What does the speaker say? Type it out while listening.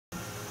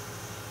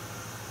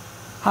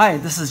Hi,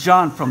 this is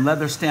John from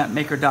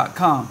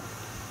LeatherStampMaker.com.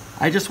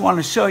 I just want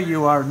to show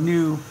you our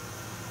new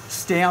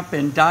stamp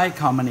and die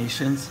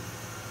combinations.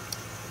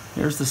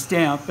 Here's the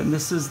stamp, and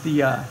this is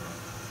the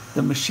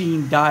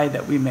machine die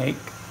that we make.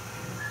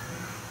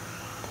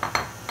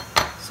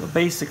 So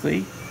basically,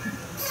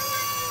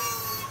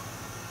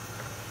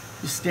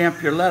 you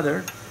stamp your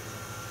leather,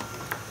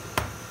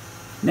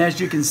 and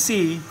as you can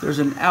see, there's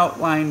an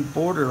outline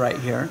border right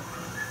here.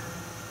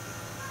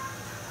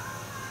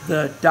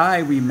 The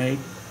die we make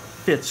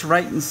fits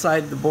right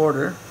inside the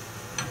border.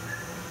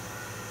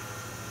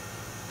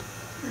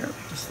 Yep,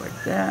 just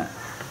like that.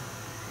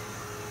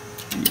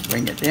 And you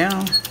bring it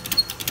down.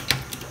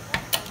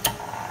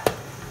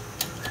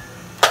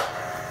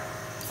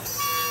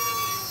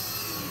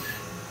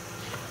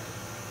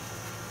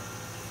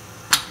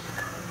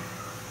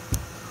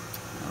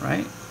 All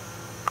right,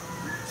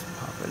 let's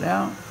pop it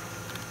out.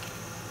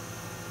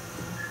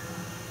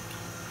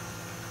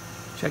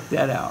 Check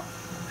that out.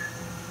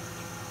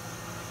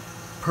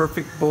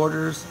 Perfect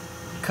borders,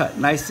 cut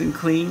nice and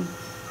clean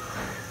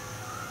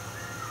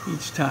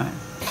each time.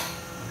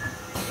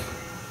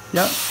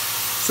 Yep.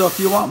 So if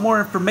you want more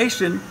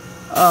information,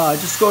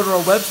 just go to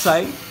our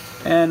website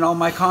and all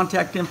my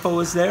contact info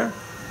is there,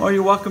 or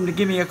you're welcome to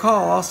give me a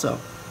call also.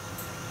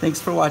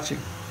 Thanks for watching.